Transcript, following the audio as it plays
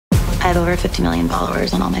I have over 50 million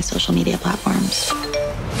followers on all my social media platforms.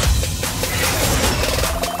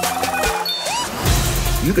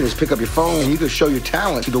 You can just pick up your phone and you can show your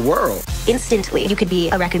talent to the world. Instantly, you could be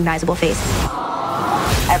a recognizable face.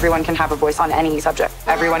 Everyone can have a voice on any subject.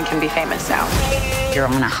 Everyone can be famous now. You're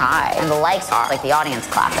on a high, and the likes are like the audience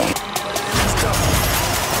clapping.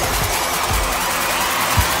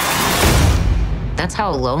 That's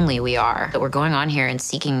how lonely we are, that we're going on here and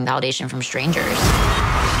seeking validation from strangers.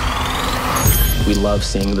 We love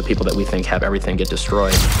seeing the people that we think have everything get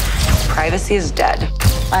destroyed. Privacy is dead.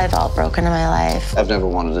 I have all broken in my life. I've never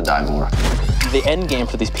wanted to die more. The end game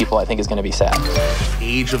for these people, I think, is going to be sad.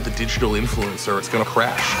 Age of the digital influencer, it's going to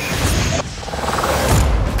crash.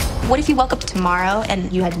 What if you woke up tomorrow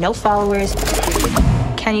and you had no followers?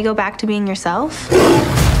 Can you go back to being yourself?